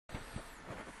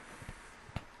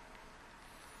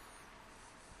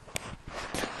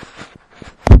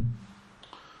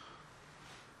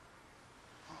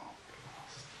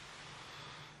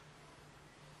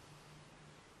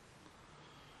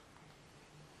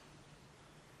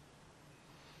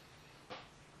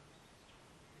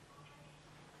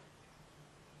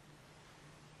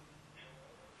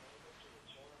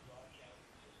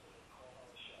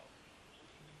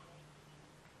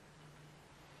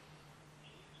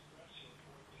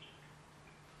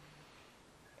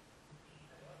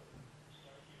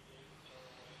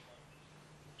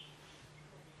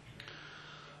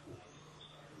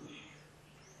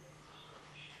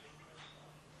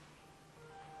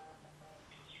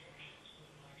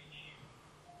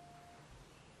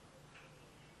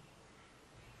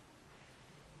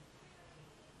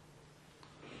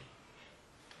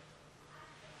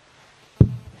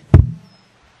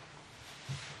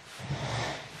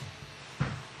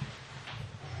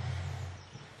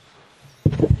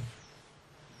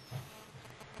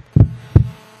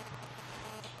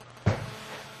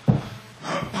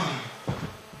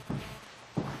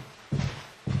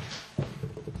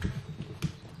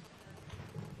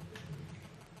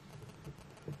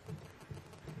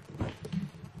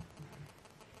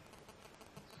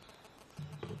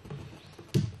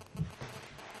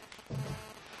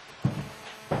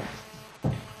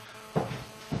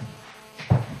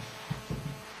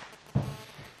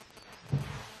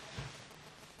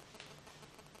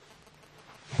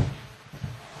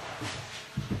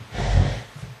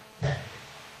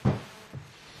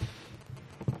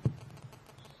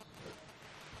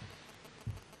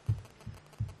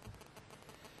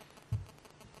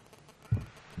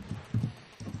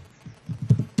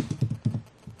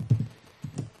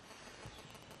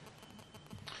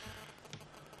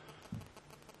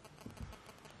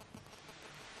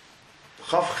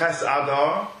Chav Ches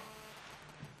Adar,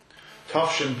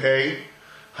 Tavshin Pei,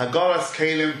 Hagaras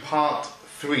Kalim Part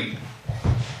 3.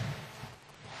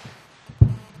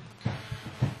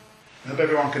 I hope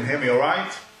everyone can hear me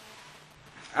alright.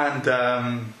 And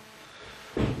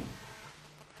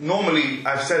normally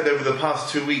I've said over the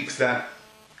past 2 weeks that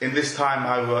in this time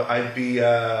I'd be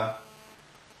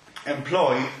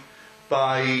employed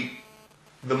by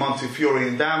the Montefiore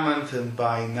Endowment and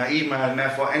by Naima, and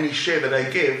therefore any share that I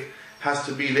give has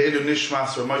to be Le'ilu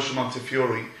Nishmas or Moshe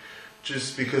Montefiore,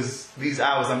 just because these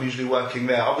hours I'm usually working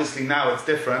there. Obviously now it's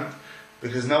different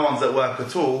because no one's at work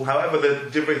at all. However, the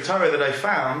Divrei Torah that I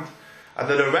found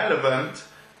that are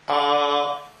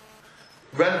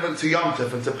relevant to Yom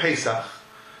Tov and to Pesach.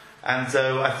 And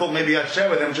so I thought maybe I'd share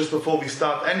with them just before we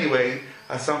start anyway,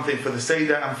 as something for the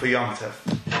Seder and for Yom Tov.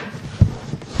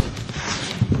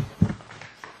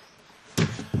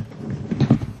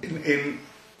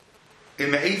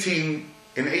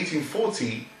 In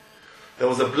 1840, there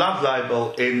was a blood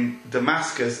libel in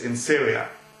Damascus in Syria.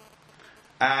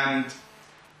 And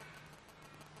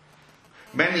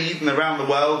many Yidden around the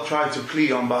world tried to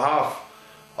plead on behalf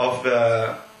of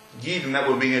the Yidden that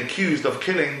were being accused of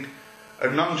killing a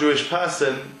non-Jewish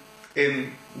person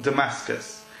in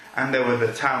Damascus. And there were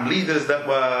the town leaders that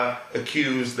were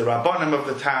accused, the Rabbanim of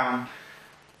the town.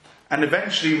 And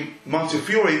eventually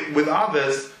Montefiore, with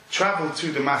others, travelled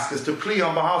to Damascus to plead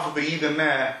on behalf of the Yidden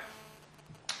there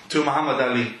to Muhammad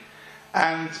Ali.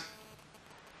 And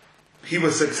he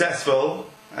was successful,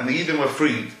 and the Yidden were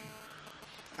freed.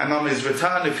 And on his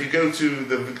return, if you go to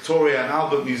the Victoria and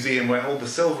Albert Museum where all the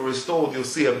silver is stored, you'll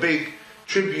see a big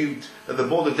tribute that the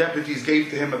border deputies gave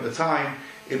to him at the time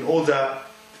in order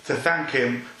to thank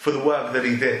him for the work that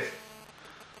he did.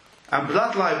 And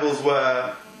blood libels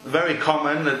were very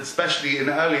common, especially in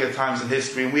earlier times in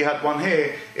history, and we had one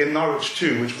here in Norwich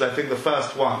too, which was I think the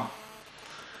first one.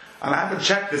 And I haven't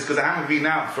checked this because I haven't been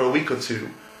out for a week or two,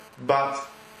 but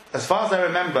as far as I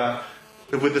remember,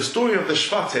 with the story of the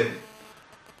Shvatim,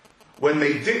 when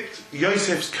they dipped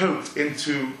Yosef's coat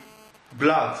into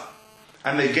blood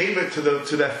and they gave it to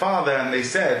their father and they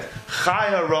said,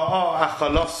 Chaya ra'ah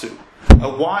achalasu, a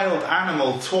wild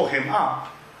animal tore him up.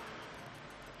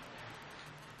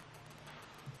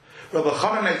 Rabbi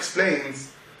Chanan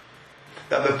explains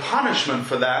that the punishment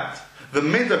for that, the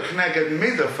midah kneged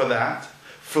midah for that,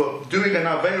 for doing an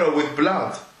avera with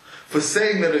blood, for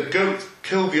saying that a goat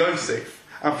killed Yosef,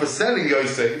 and for selling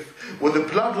Yosef, were the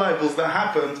blood libels that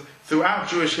happened throughout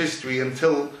Jewish history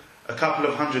until a couple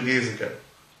of 100 years ago.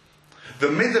 The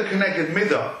midah kneged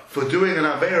midah for doing an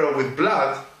avera with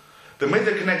blood, the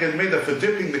midah kneged midah for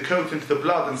dipping the coat into the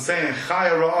blood and saying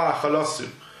Chaya ra'ah achalasu,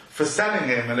 for selling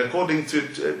him, and according to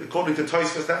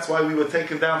Tosfos, that's why we were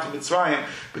taken down to Mitzrayim,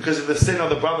 because of the sin of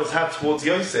the brothers had towards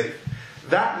Yosef.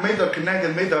 That midah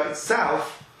kneged midah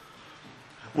itself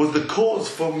was the cause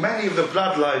for many of the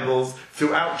blood libels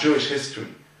throughout Jewish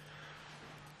history.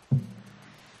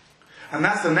 And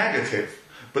that's the negative.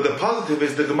 But the positive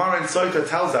is the Gemara in Sota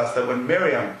tells us that when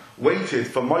Miriam waited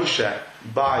for Moshe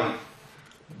by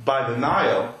the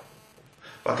Nile,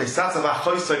 to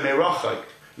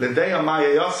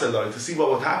see what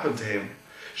would happen to him,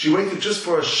 she waited just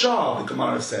for a shah, the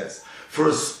Gemara says, for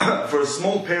a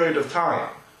small period of time.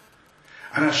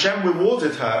 And Hashem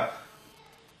rewarded her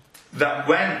that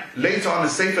when later on the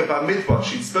Sefer Bamidbar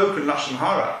she'd spoken Lashon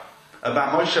Hara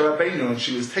about Moshe Rabbeinu and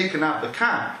she was taken out of the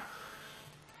camp,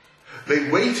 they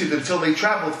waited until they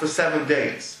travelled for 7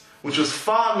 days, which was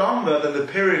far longer than the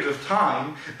period of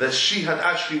time that she had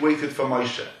actually waited for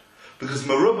Moshe. Because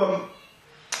Merubah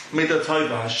Midah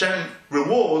Tova, Hashem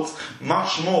rewards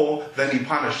much more than He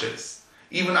punishes,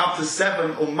 even up to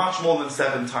 7 or much more than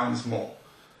 7 times more.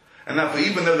 And therefore,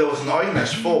 even though there was an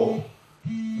oynesh for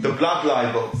the blood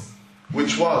libels,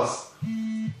 which was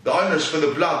the oynesh for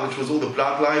the blood, which was all the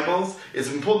blood libels, it's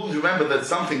important to remember that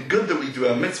something good that we do,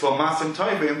 a mitzvah masim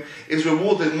tovim, is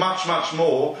rewarded much, much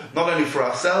more, not only for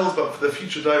ourselves, but for the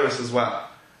future dairos as well.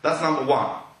 That's number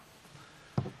one.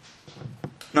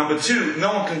 Number two,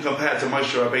 no one can compare to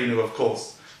Moshe Rabbeinu, of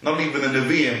course. Not even the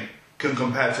Nevi'im can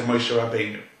compare to Moshe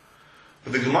Rabbeinu.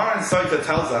 But the Gemara in Sota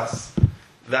tells us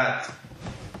that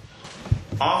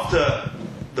after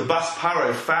the Bas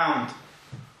Paro found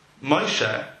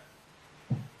Moshe,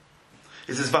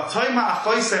 it says, "V'toyma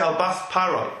achoise al Bas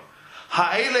Paro,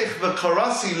 ha'elech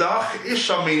v'karasi lach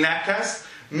isha minekas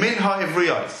min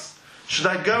ha'ivrios." Should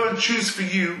I go and choose for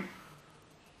you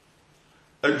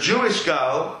a Jewish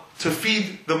girl to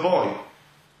feed the boy?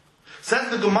 Says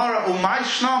the Gemara, "Umay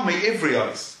shna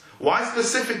me'ivrios." Why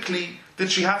specifically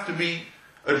did she have to be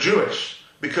a Jewish?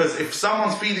 Because if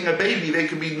someone's feeding a baby, they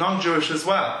can be non-Jewish as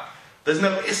well. There's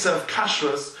no issa of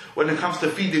kashrus when it comes to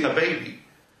feeding a baby.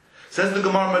 Says the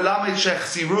Gemara, Melamed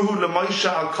shechsiruhu leMoshe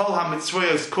al kol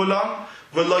hamitzvayos kulam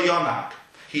v'lo yonak.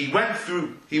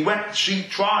 She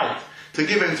tried to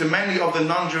give him to many of the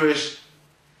non-Jewish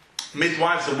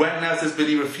midwives and wet nurses, but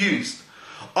he refused.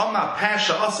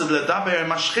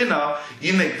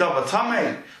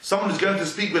 Someone who's going to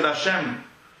speak with Hashem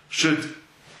should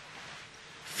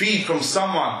feed from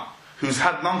someone who's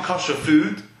had non-kosher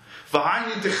food.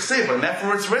 And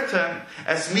therefore it's written,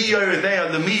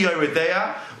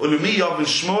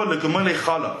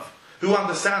 who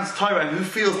understands Torah and who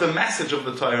feels the message of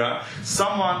the Torah,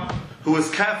 someone who is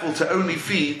careful to only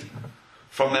feed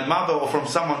from their mother or from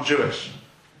someone Jewish.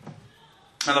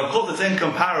 And of course it's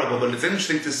incomparable, but it's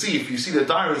interesting to see, if you see the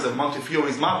diaries of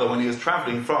Montefiore's mother when he was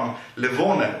travelling from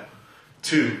Livorno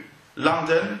to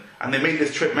London, and they made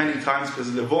this trip many times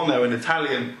because Livorno, an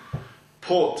Italian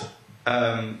port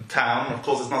town, of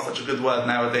course it's not such a good word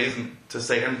nowadays to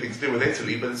say anything to do with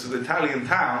Italy, but it's an Italian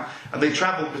town, and they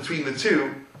travelled between the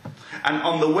two, and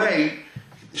on the way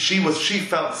she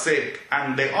felt sick,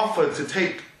 and they offered to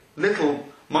take little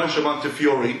Moshe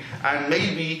Montefiore and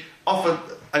maybe offered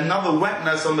another wet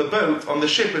nurse on the boat, on the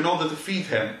ship, in order to feed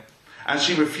him, and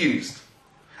she refused.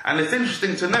 And it's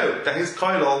interesting to note that his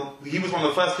koilel, he was one of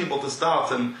the first people to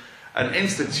start an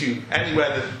institute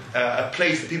anywhere, a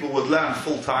place that people would learn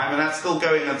full time, and that's still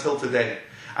going until today.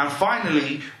 And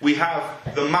finally, we have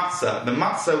the matzah. The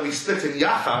matzah we split in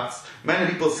yachatz,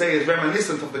 many people say is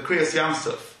reminiscent of the Kriyas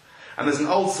Yamsuf. And there's an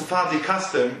old Sephardi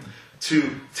custom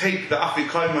to take the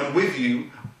afikoman with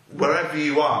you wherever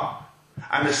you are.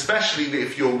 And especially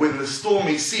if you're with the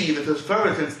stormy sea, that is throw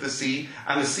it into the sea,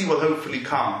 and the sea will hopefully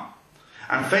calm.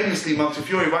 And famously,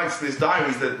 Montefiore writes in his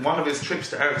diaries that one of his trips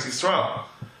to Eretz Yisrael,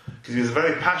 because he was a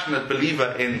very passionate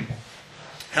believer in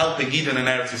helping Eden in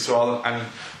Eretz Yisrael, and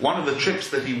one of the trips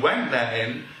that he went there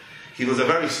in, he was a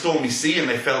very stormy sea, and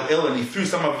they fell ill, and he threw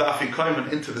some of the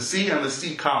afikoman into the sea, and the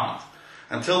sea calmed.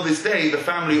 Until this day, the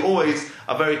family always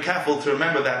are very careful to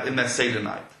remember that in their Seder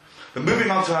night. But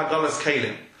moving on to Haggalas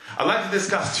Kelim, I'd like to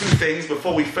discuss two things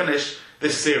before we finish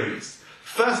this series.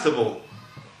 First of all,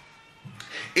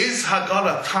 is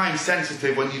Haggalah time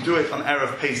sensitive when you do it on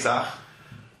Erev Pesach?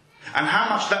 And how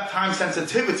much that time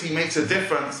sensitivity makes a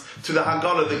difference to the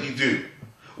Haggalah that you do?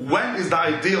 When is the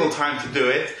ideal time to do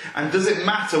it? And does it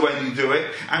matter when you do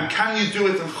it? And can you do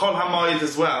it in Chol HaMoed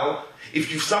as well?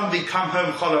 If you've suddenly come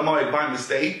home Chol HaMoed by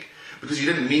mistake, because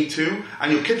you didn't mean to,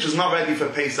 and your kitchen's not ready for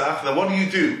Pesach, then what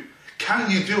do? Can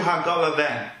you do Haggalah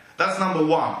then? That's number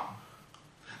one.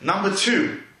 Number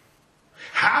two,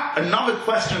 another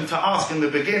question to ask in the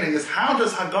beginning is, how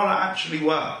does Haggalah actually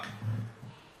work?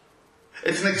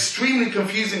 It's an extremely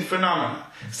confusing phenomenon.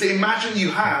 So imagine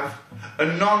you have a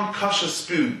non-kosher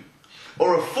spoon,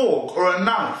 or a fork, or a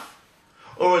knife,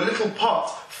 or a little pot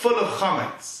full of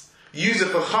chametz. Use it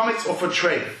for chametz or for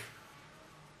treif.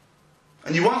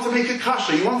 And you want to make it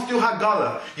kosher, you want to do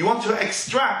Haggalah, you want to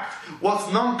extract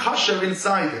what's non-kosher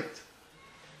inside it.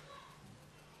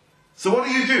 So what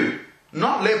do?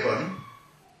 Not Libun.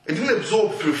 It didn't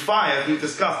absorb through fire, as we've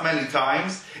discussed many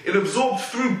times. It absorbed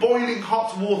through boiling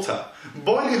hot water.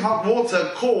 Boiling hot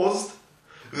water caused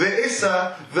the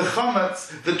issa, the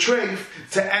chametz, the treif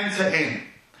to enter in.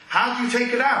 How do you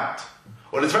take it out?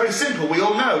 Well, it's very simple. We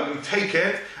all know. You take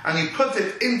it and you put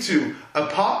it into a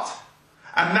pot,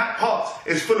 and that pot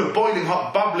is full of boiling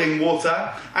hot, bubbling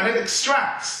water, and it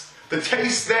extracts. The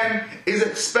taste then is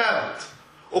expelled.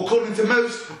 According to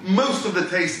most of the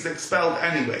taste is expelled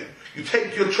anyway. You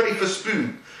take your treif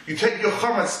spoon, you take your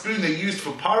chametz spoon that you used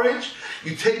for porridge,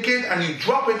 you take it and you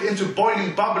drop it into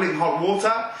boiling, bubbling hot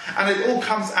water, and it all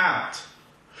comes out.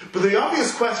 But the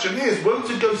obvious question is, won't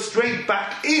it go straight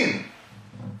back in?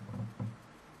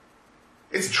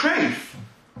 It's treif.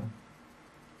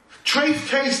 Treif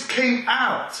taste came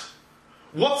out.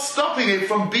 What's stopping it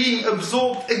from being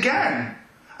absorbed again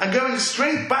and going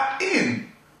straight back in?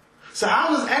 So how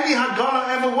does any Haggalah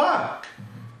ever work?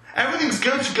 Everything's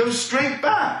going to go straight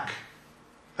back.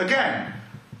 Again,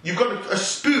 you've got a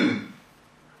spoon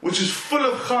which is full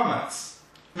of chametz,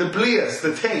 the blias,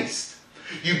 the taste.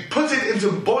 You put it into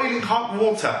boiling hot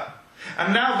water,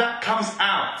 and now that comes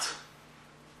out.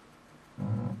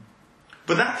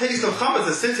 But that taste of chametz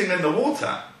is sitting in the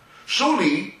water.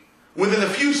 Surely, within a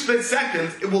few split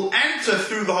seconds, it will enter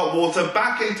through the hot water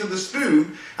back into the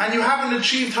spoon, and you haven't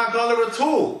achieved Haggalah at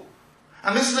all.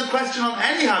 And this is a question on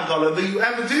any Haggalah that you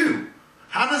ever do.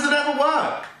 How does it ever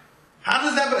work? How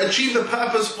does it ever achieve the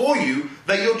purpose for you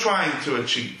that you're trying to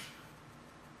achieve?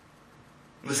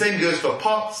 The same goes for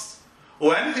pots,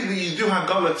 or anything that you do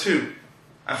Haggalah to.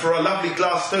 And for our lovely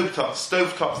glass stovetops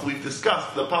that we've discussed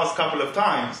for the past couple of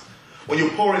times, when you're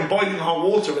pouring boiling hot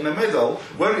water in the middle,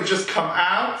 won't it just come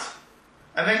out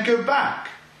and then go back?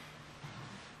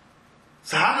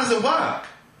 So how does it work?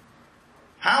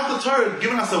 How has the Torah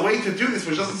given us a way to do this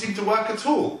which doesn't seem to work at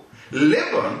all?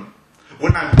 Libun,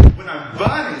 when I'm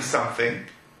burning something,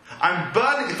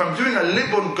 if I'm doing a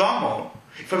libun gomel,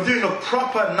 if I'm doing a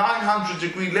proper 900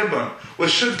 degree libun,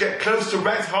 which should get close to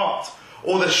red hot,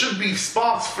 or there should be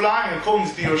sparks flying according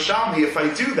to the Yerushalmi, if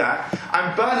I do that,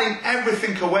 I'm burning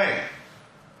everything away.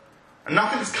 And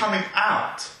nothing's coming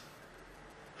out.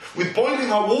 With boiling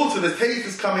hot water, the taste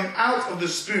is coming out of the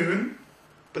spoon,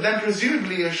 but then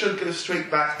presumably it should go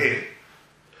straight back in.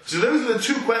 So those are the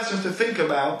two questions to think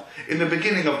about in the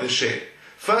beginning of the shir.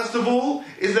 First of all,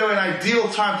 is there an ideal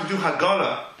time to do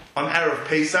Haggalah on Erev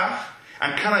Pesach?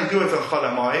 And can I do it on Chol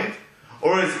HaMoed?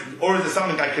 Or is it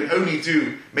something I can only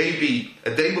do maybe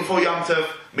a day before Yom Tov,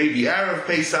 maybe Erev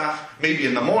Pesach, maybe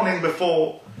in the morning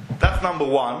before? That's number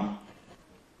one.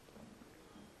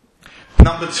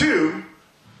 Number two,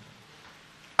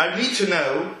 I need to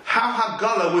know how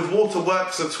Haggalah with water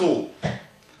works at all.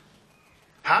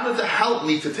 How does it help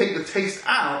me to take the taste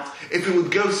out if it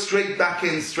would go straight back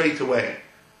in straight away?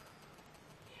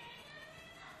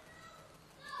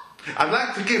 I'd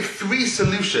like to give three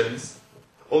solutions,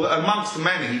 or amongst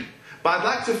many, but I'd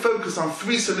like to focus on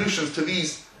three solutions to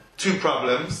these two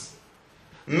problems,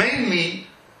 mainly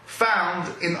found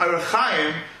in Orach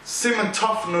Chaim, Siman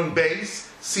Tov Nun Beis,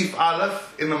 Sif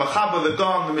Aleph, in the Machaber, the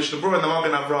Gaon, the Mishnah Berurah, and the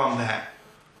Magen Avraham there.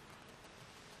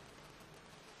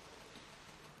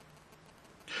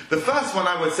 The first one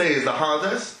I would say is the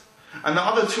hardest, and the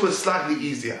other two are slightly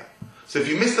easier. So if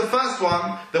you miss the first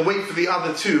one, then wait for the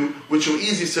other two, which are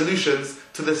easy solutions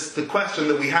to the question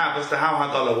that we have as to how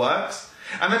Haggalah works,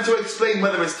 and then to explain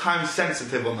whether it's time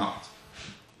sensitive or not.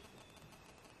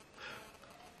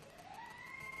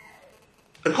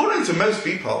 According to most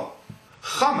people,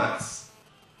 chametz,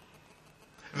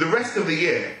 the rest of the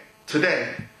year,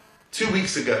 today, 2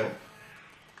 weeks ago,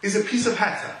 is a piece of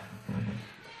heter.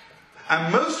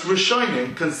 And most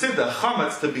Rishonim consider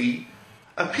chametz to be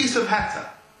a piece of heter.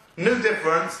 No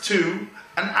difference to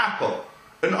an apple,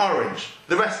 an orange,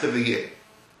 the rest of the year.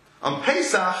 On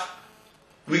Pesach,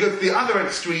 we go to the other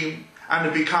extreme and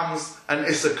it becomes an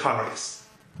Issa Kares,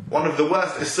 one of the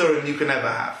worst Isurim you can ever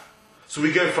have. So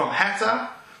we go from heter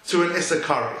to an Issa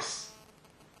Kares.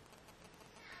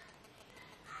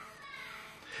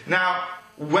 Now,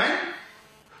 when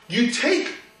you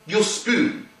take your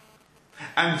spoon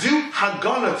and do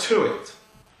Haggalah to it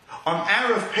on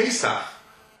Erev Pesach,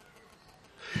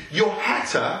 your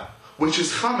heter, which is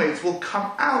chametz, will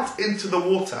come out into the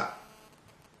water.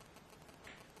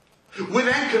 We're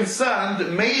then concerned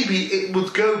that maybe it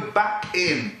would go back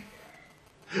in.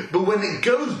 But when it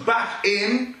goes back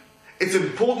in, it's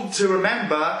important to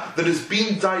remember that it's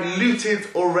been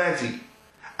diluted already,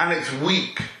 and it's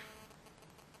weak.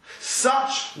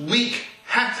 Such weak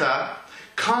heter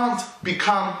can't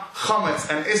become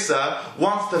chametz and issa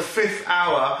once the 5th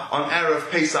hour on Erev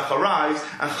Pesach arrives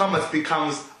and chametz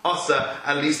becomes asa,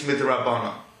 at least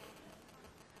midrabanan.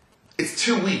 It's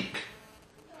too weak.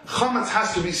 Chametz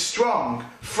has to be strong,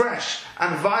 fresh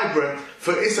and vibrant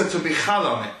for issa to be chal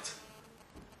on it.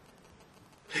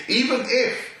 Even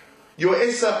if your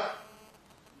issa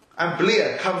and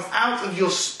blia comes out of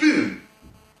your spoon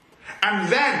and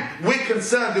then we're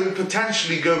concerned it will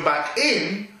potentially go back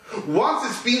in, once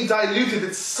it's been diluted,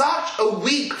 it's such a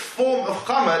weak form of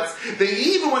chametz that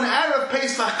even when Erev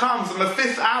Pesach comes and the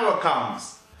 5th hour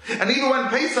comes, and even when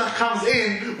Pesach comes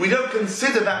in, we don't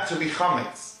consider that to be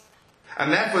chametz.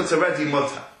 And therefore it's already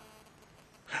mutter.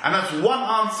 And that's one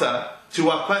answer to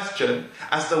our question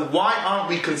as to why aren't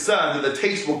we concerned that the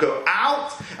taste will go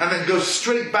out and then go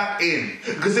straight back in.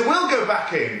 Because it will go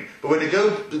back in, but when it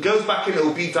goes back in, it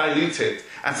will be diluted.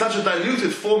 And such a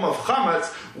diluted form of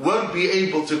chametz won't be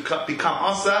able to become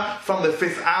asa from the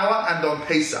 5th hour and on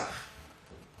Pesach.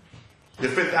 The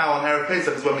 5th hour on Erev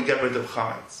Pesach is when we get rid of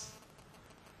chametz.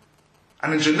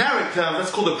 And in generic terms,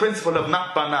 that's called the principle of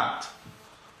nat banat.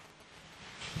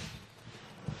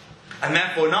 And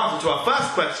therefore, in answer to our first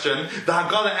question, the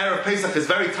Haggalah Erev Pesach is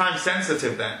very time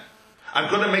sensitive then. I've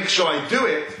got to make sure I do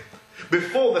it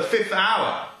before the 5th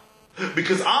hour.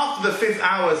 Because after the 5th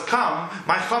hour has come,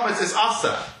 my chametz is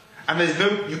asa. And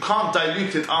you can't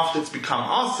dilute it after it's become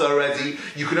asa already.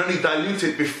 You can only dilute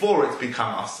it before it's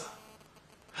become asa.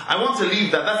 I want to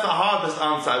leave that. That's the hardest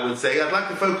answer, I would say. I'd like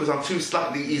to focus on two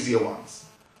slightly easier ones.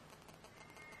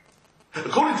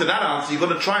 According to that answer, you've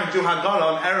got to try and do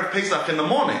Haggalah on Erev Pesach in the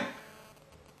morning.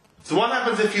 So what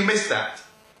happens if you miss that?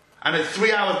 and it's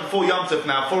 3 hours before Yom Tov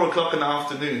now, 4 o'clock in the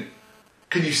afternoon,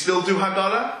 can you still do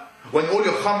Hagala? When all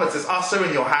your chametz is aser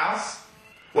in your house,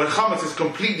 when chametz is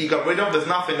completely got rid of, there's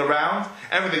nothing around,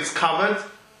 everything's covered,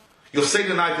 your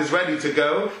Seder night is ready to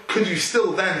go, could you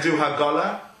still then do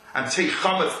Hagala and take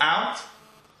chametz out?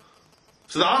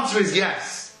 So the answer is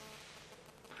yes.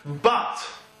 But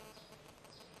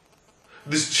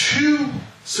there's two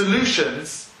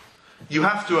solutions you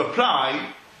have to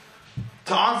apply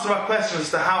to answer our question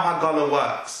as to how Hagala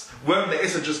works. Won't the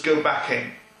Issa just go back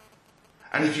in?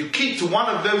 And if you keep to one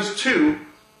of those two,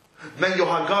 then your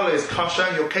Hagala is kosher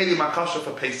and your Kelim are kosher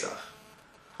for Pesach.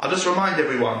 I'll just remind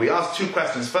everyone, we asked two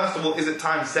questions. First of all, is it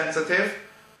time sensitive?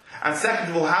 And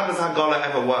second of all, how does Hagala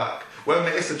ever work? Won't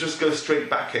the Issa just go straight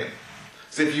back in?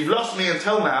 So if you've lost me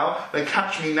until now, then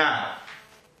catch me now.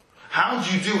 How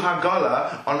do you do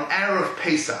Hagala on Erev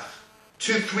Pesach?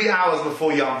 2-3 hours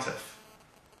before Yom Tov.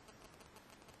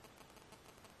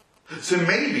 So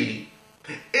maybe,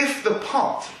 if the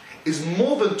pot is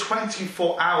more than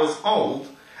 24 hours old,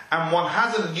 and one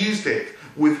hasn't used it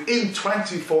within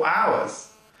 24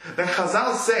 hours, then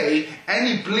Chazal say,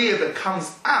 any bliya that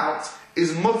comes out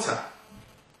is mutter.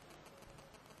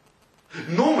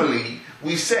 Normally,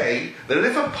 we say that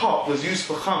if a pot was used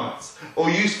for chametz, or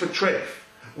used for treif,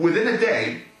 within a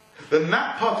day, then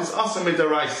that pot is asa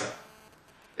midaraisa.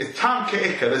 It's tam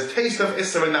ke'ikka, there's taste of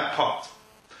issa in that pot.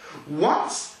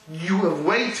 Once you have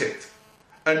waited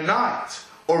a night,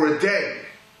 or a day,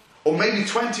 or maybe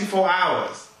 24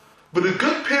 hours, but a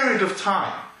good period of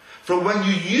time, from when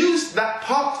you use that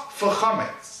pot for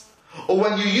chametz, or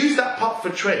when you use that pot for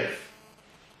treif,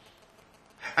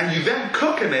 and you then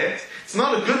cook in it, it's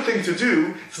not a good thing to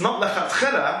do, it's not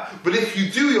lechatchila, but if you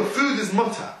do, your food is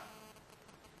mutter.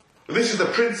 This is the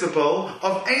principle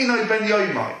of Einoi ben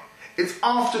Yoimai. It's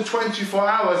after 24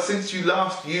 hours since you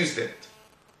last used it.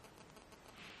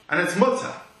 And it's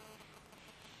mutter.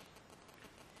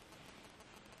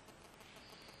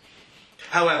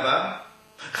 However,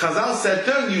 Chazal said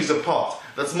don't use a pot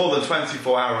that's more than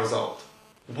 24 hours old.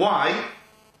 Why?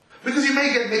 Because you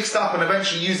may get mixed up and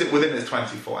eventually use it within its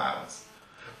 24 hours.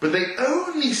 But they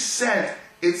only said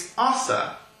it's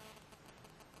asa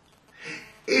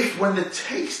if when the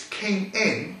taste came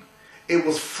in, it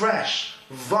was fresh,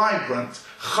 vibrant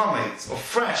chametz, or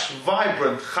fresh,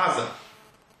 vibrant chaza.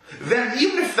 Then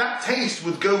even if that taste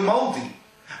would go moldy,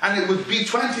 and it would be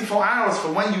 24 hours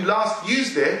from when you last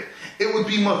used it, it would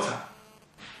be mutter.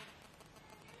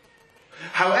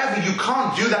 However, you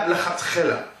can't do that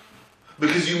lechatchila,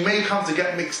 because you may come to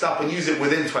get mixed up and use it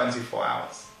within 24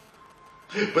 hours.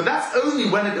 But that's only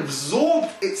when it absorbed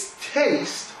its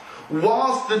taste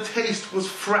whilst the taste was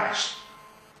fresh.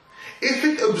 If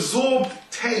it absorbed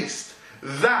taste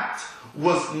that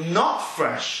was not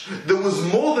fresh, that was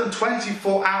more than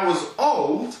 24 hours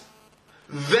old,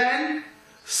 then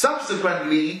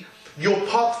subsequently your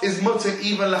pot is mutter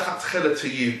even lechatchila to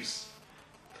use.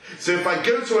 So if I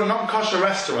go to a non-kosher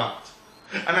restaurant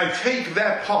and I take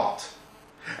their pot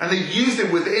and they use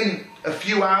it within a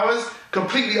few hours,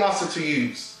 completely asa to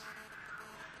use.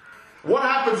 What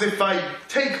happens if I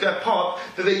take their pot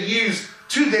that they used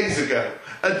 2 days ago,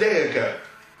 a day ago?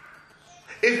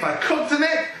 If I cooked in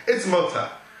it, it's mutter.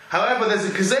 However, there's a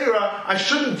gezerah, I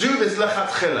shouldn't do this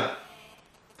lechatchila.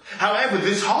 However,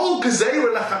 this whole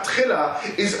gezerah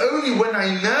lechatchila is only when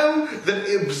I know that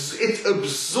it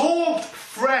absorbed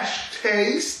fresh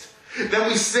taste. Then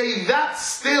we say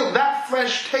that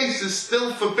fresh taste is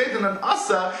still forbidden and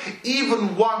asa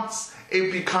even once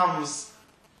it becomes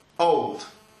old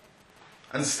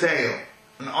and stale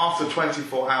and after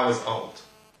 24 hours old.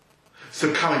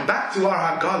 So coming back to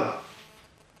our Hagala,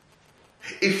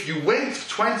 if you wait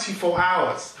 24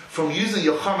 hours from using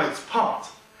your chametz pot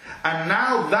and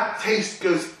now that taste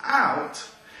goes out,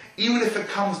 even if it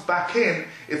comes back in,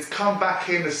 it's come back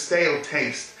in a stale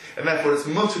taste. And therefore it's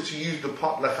mutter to use the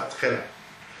pot lechatchila.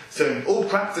 So in all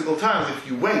practical terms, if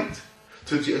you wait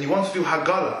and you want to do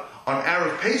Hagala on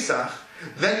Erev Pesach,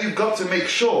 then you've got to make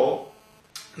sure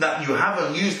that you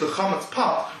haven't used the chametz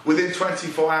pot within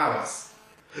 24 hours.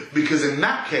 Because in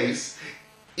that case,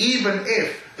 even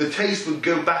if the taste would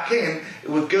go back in, it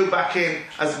would go back in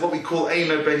as what we call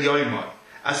Eino ben Yoimai,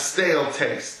 a stale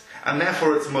taste. And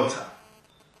therefore it's mutter.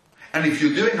 And if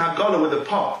you're doing Hagala with a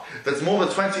pot that's more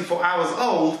than 24 hours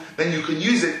old, then you can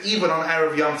use it even on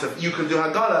Erev Yom Tov. You can do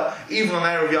Hagala even on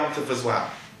Erev Yom Tov as well.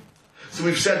 So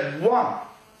we've said one.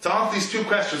 To answer these two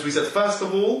questions, we said first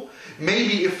of all,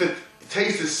 maybe if the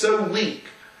taste is so weak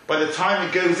by the time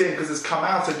it goes in because it's come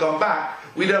out and gone back,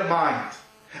 we don't mind.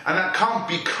 And that can't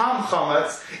become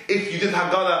chametz if you did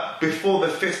Hagala before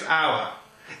the 5th hour.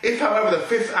 If, however, the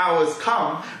 5th hour has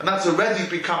come, and that's already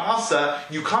become asa,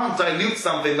 you can't dilute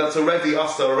something that's already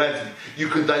asa already. You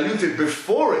can dilute it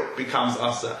before it becomes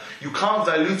asa. You can't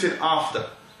dilute it after.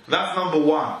 That's number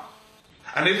one.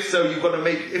 And if so, you've got to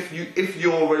make, if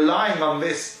you're relying on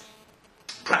this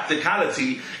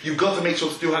practicality, you've got to make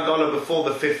sure to do Hagala before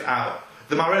the 5th hour.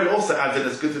 The Marel also adds that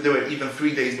it's good to do it even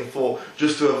 3 days before,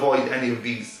 just to avoid any of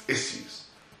these issues.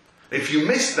 If you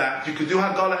miss that, you could do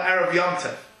Hagala Erev Yom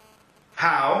Tov.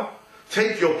 How?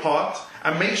 Take your pot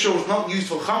and make sure it's not used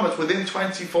for chametz within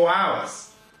 24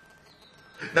 hours.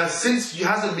 Now, since it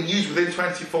hasn't been used within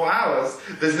 24 hours,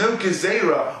 there's no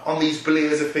gezerah on these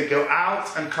bliyas if they go out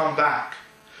and come back,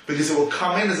 because it will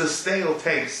come in as a stale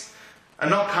taste and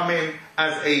not come in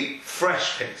as a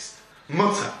fresh taste.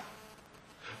 Mutter.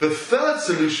 The third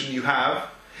solution you have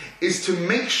is to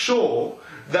make sure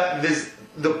that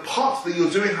the pot that you're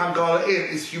doing Hagala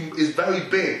in is very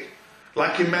big,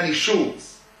 like in many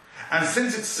shuls. And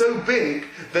since it's so big,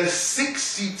 there's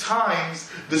 60 times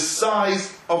the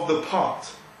size of the pot.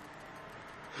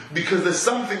 Because there's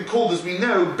something called, as we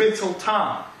know, bittul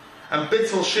tam and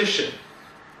bittul shishin.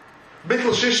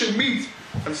 Bittul shishin means,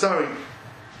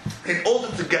 in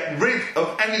order to get rid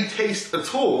of any taste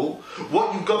at all,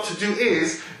 what you've got to do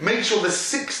is make sure there's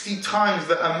 60 times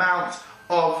the amount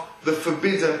of the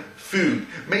forbidden food.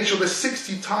 Make sure there's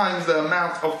 60 times the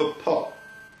amount of the pot.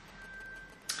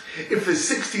 If there's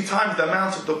 60 times the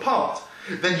amount of the pot,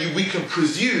 then we can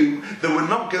presume that we're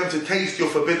not going to taste your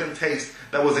forbidden taste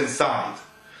that was inside.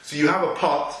 So you have a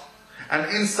pot,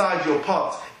 and inside your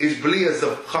pot is bliyas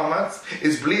of chametz,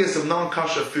 is bliyas of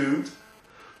non-kosher food.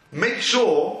 Make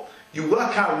sure you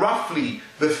work out roughly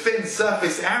the thin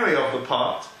surface area of the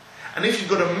pot, and if you've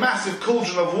got a massive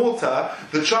cauldron of water,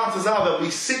 the chances are there'll be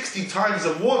 60 times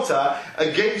of water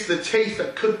against the taste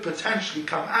that could potentially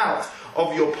come out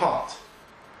of your pot.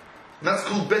 And that's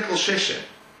called bittul shishin.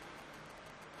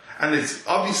 And it's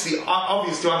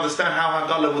obvious to understand how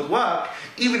Hagala would work,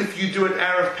 even if you do it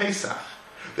Erev Pesach.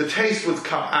 The taste would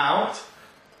come out,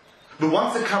 but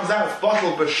once it comes out, it's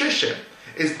bottled b'shishim,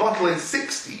 it's bottled in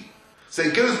 60. So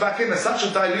it goes back in as such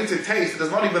a diluted taste that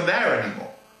it's not even there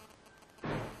anymore.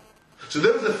 So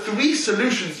those are 3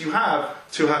 solutions you have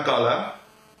to Hagala,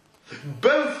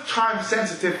 both time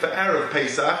sensitive for Erev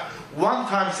Pesach, one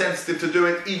time sensitive to do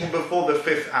it even before the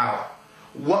 5th hour.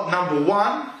 Number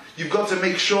one, you've got to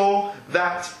make sure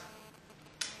that...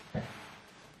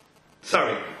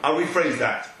 I'll rephrase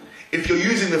that. If you're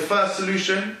using the first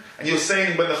solution, and you're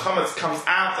saying when the chametz comes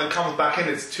out and comes back in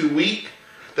it's too weak,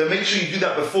 then make sure you do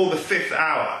that before the 5th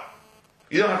hour.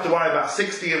 You don't have to worry about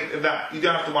 60 of that. You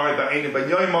don't have to worry about Einu Ben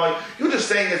Yoimai. You're just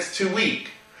saying it's too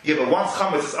weak. Yeah, but once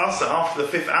chametz is asa, after the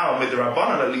 5th hour,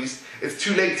 midrabanan at least, it's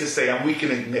too late to say I'm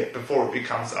weakening it before it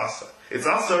becomes asa. It's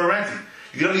asa already.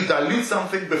 You can only dilute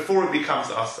something before it becomes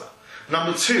asa.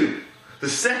 Number 2, the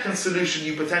second solution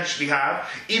you potentially have,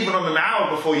 even on an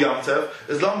hour before Yom Tov,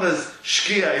 as long as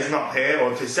Shkia is not here,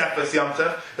 or Tesefes Yom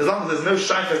Tov, as long as there's no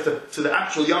shaykhs to the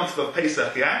actual Yom Tov of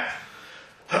Pesach yet,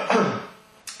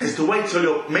 is to wait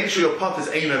till make sure your pot is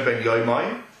Eino Ben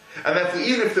Yoimai, and therefore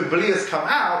even if the bliyas come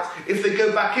out, if they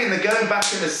go back in, they're going back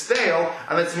in as stale,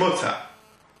 and it's mutter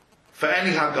for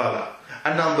any Hagala.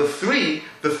 And number 3,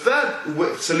 the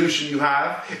third solution you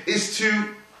have is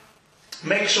to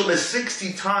make sure there's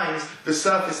 60 times the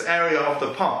surface area of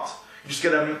the pot. You just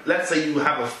get let's say you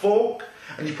have a fork,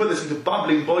 and you put this into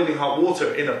bubbling, boiling hot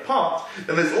water in a pot,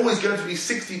 then there's always going to be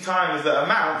 60 times the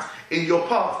amount in your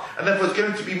pot, and therefore it's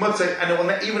going to be mutter,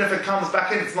 and even if it comes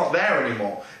back in, it's not there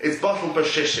anymore. It's bottled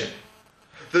b'shishim.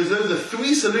 Those are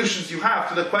 3 solutions you have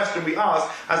to the question we asked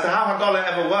as to how Hagala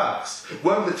ever works.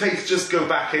 Won't the taste just go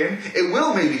back in? It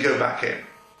will maybe go back in.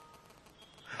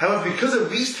 However, because of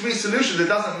these 3 solutions, it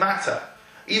doesn't matter.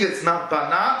 Either it's not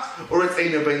banat, or it's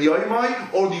Eino Ben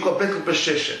Yoimai, or you've got bittul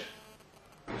b'shishim.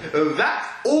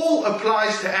 That all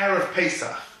applies to Erev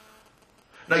Pesach.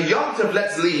 Now Yom Tov,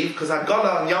 let's leave, because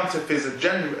Hagala on Yom Tov is a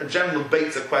general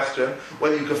Beitza question,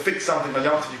 whether you can fix something on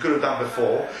Yom Tov you could have done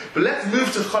before. But let's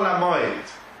move to Chol HaMoed.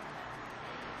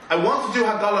 I want to do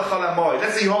Hagala Chol HaMoed.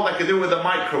 Let's say I could do it with a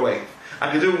microwave.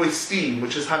 I could do it with steam,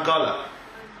 which is Hagala.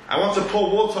 I want to pour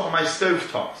water on my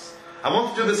stovetops. I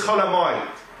want to do this Chol HaMoed.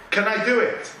 Can I do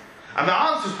it? And the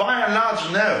answer is by and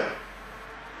large no.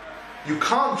 You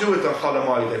can't do it on Chol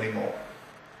HaMoed anymore.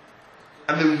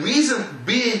 And the reason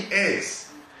being is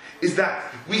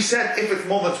that we said if it's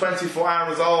more than 24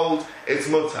 hours old, it's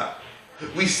mutter.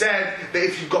 We said that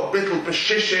if you've got bittul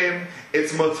b'shishim,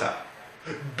 it's mutter.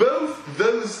 Both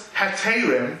those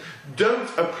heterim don't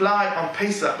apply on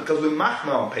Pesach because we're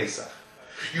machna on Pesach.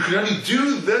 You can only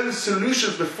do those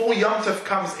solutions before Yom Tov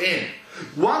comes in.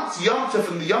 Once Yom Tov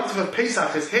and the Yom Tov of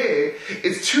Pesach is here,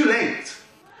 it's too late.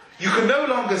 You can no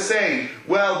longer say,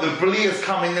 well, the Bli is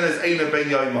coming in as Eina Ben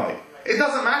Yomai. It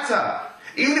doesn't matter.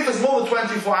 Even if it's more than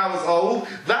 24 hours old,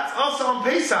 that's also on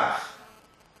Pesach.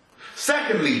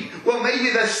 Secondly, well,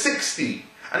 maybe there's 60.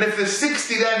 And if there's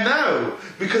 60, then no.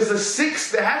 Because the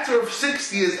heter of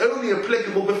 60 is only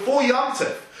applicable before Yom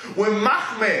Tov. We're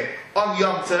machmir on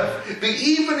Yom Tov, that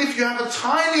even if you have a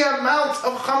tiny amount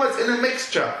of chametz in a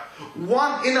mixture,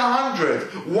 1 in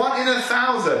 100, 1 in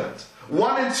 1,000,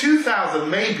 1 in 2,000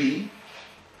 maybe,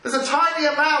 there's a tiny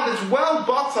amount, it's well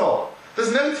bottled.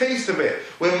 There's no taste of it.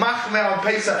 We're machmir on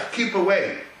Pesach, keep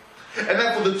away. And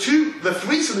therefore the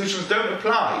three solutions don't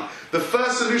apply. The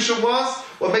first solution was,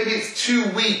 well, maybe it's too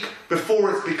weak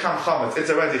before it's become chametz. It's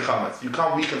already chametz. You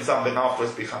can't weaken something after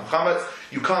it's become chametz.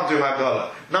 You can't do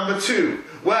hagala. Number 2,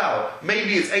 well,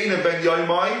 maybe it's Eina Ben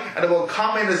Yomai, and it will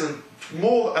come in as an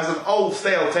old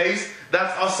stale taste.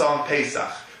 That's asa on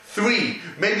Pesach. 3,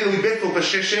 maybe it'll be bittul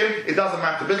b'shishim. It doesn't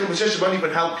matter. Bittul b'shishim won't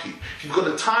even help you. If you've got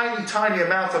a tiny, tiny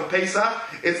amount on Pesach,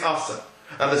 it's asa.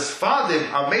 Now the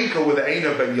Sfadim are maker with the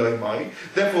Eina Ben Yomai.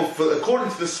 Therefore,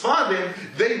 according to the Sfadim,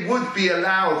 they would be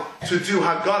allowed to do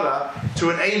Hagala to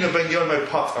an Eina Ben Yomai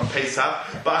pot on Pesach.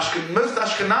 But most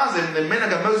Ashkenazim, the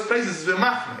minhag in most places, is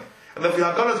Machmir. And therefore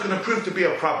Hagala is going to prove to be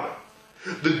a problem.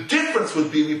 The difference would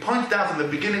be, we pointed out in the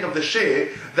beginning of the shir,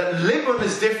 that Libun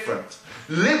is different.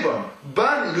 Libun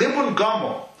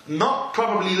Gomor, not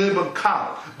probably Libun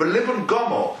Kal, but Libun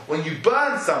Gomor, when you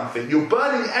burn something, you're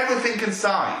burning everything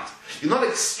inside. You're not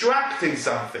extracting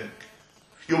something.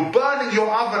 You're burning your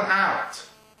oven out.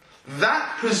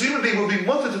 That presumably will be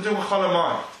mutter to do with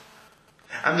cholamayit.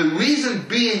 And the reason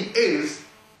being is,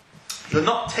 you're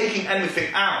not taking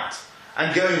anything out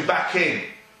and going back in.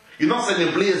 You're not saying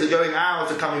the blias are going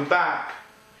out or coming back.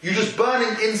 You're just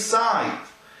burning inside.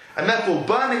 And therefore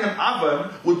burning an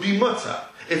oven would be mutter.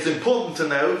 It's important to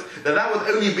note that that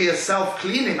would only be a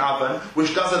self-cleaning oven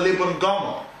which does a libun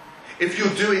gomor. If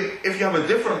you have a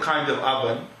different kind of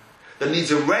oven that needs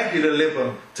a regular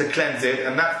libun to cleanse it,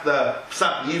 and that's the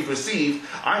psak you've received,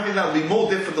 I think that would be more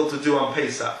difficult to do on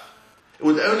Pesach. It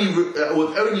would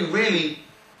only really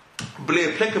be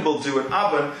applicable to an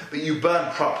oven that you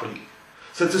burn properly.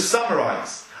 So to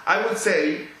summarize, I would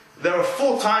say there are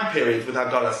 4 time periods with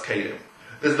Hagalas Kelim.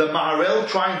 There's the Maharil,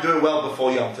 try and do it well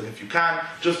before Yom Tov if you can,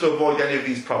 just to avoid any of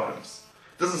these problems.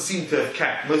 Doesn't seem to have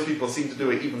kept. Most people seem to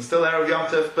do it even still Erev Yom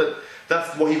Tov, but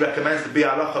that's what he recommends. The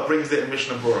Bi'alacha brings it in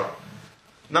Mishnah Berurah.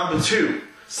 Number 2,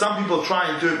 some people try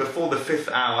and do it before the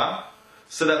 5th hour,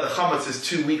 so that the chametz is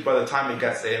too weak by the time it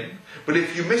gets in. But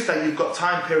if you miss that, you've got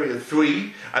time period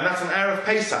 3, and that's on Erev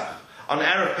Pesach. On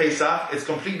Erev Pesach, it's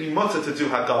completely mutter to do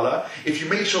Hagala, if you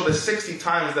make sure there's 60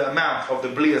 times the amount of the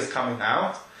blias coming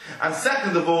out. And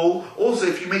second of all, also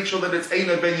if you make sure that it's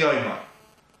Eina Ben Yomai.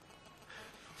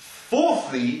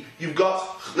 Fourthly, you've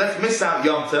got, let's miss out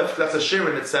Yom Tov, that's a shir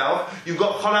in itself, you've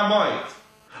got Chol HaMoed.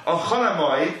 On Chol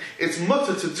HaMoed, it's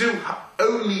mutter to do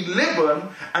only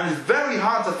Libun, and it's very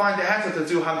hard to find a heter to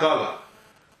do Hagala.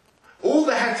 All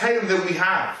the heterim that we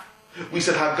have, we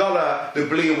said Hagala, the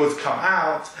Blia would come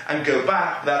out and go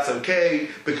back, that's okay,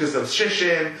 because of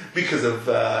Shishim, because of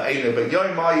Eina Ben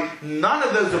Yomai. None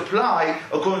of those apply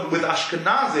according with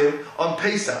Ashkenazim on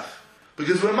Pesach.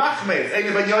 Because we're machmir. It's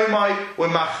Eina Ben Yomai, we're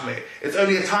machmir. It's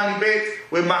only a tiny bit,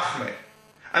 we're machmir.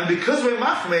 And because we're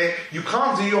machmir, you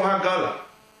can't do your Hagala.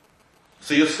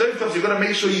 So your stovetops, you've got to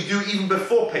make sure you do even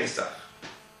before Pesach.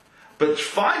 But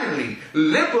finally,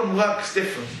 Libun works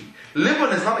differently.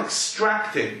 Libun is not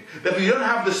extracting. Therefore, you don't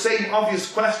have the same obvious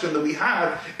question that we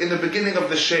had in the beginning of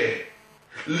the shir.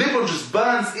 Libun just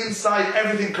burns inside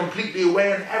everything completely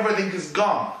away and everything is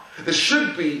gone. There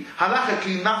should be,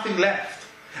 halachically, nothing left.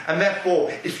 And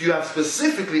therefore, if you have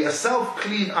specifically a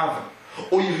self-clean oven,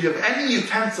 or if you have any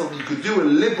utensil that you could do a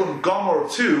libun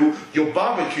gomor to, your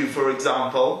barbecue, for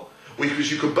example, which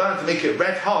you could burn to make it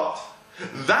red hot,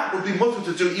 that would be mutter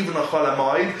to do even a Chol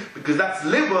HaMoed, because that's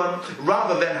libun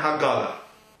rather than Hagala.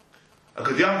 A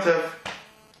good Yom Tov.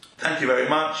 Thank you very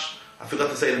much. I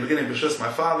forgot to say in the beginning, B'shus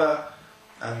my father,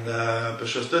 and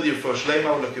B'shus Dudi for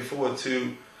Shlema. Looking forward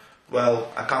to,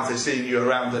 well, I can't say seeing you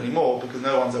around anymore because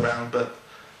no one's around, but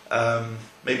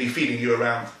maybe feeling you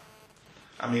around.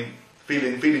 I mean,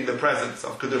 feeling the presence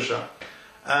of Kedusha.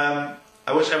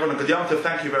 I wish everyone a good Yom Tov.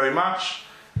 Thank you very much,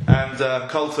 and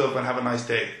Kol Tov, and have a nice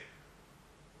day.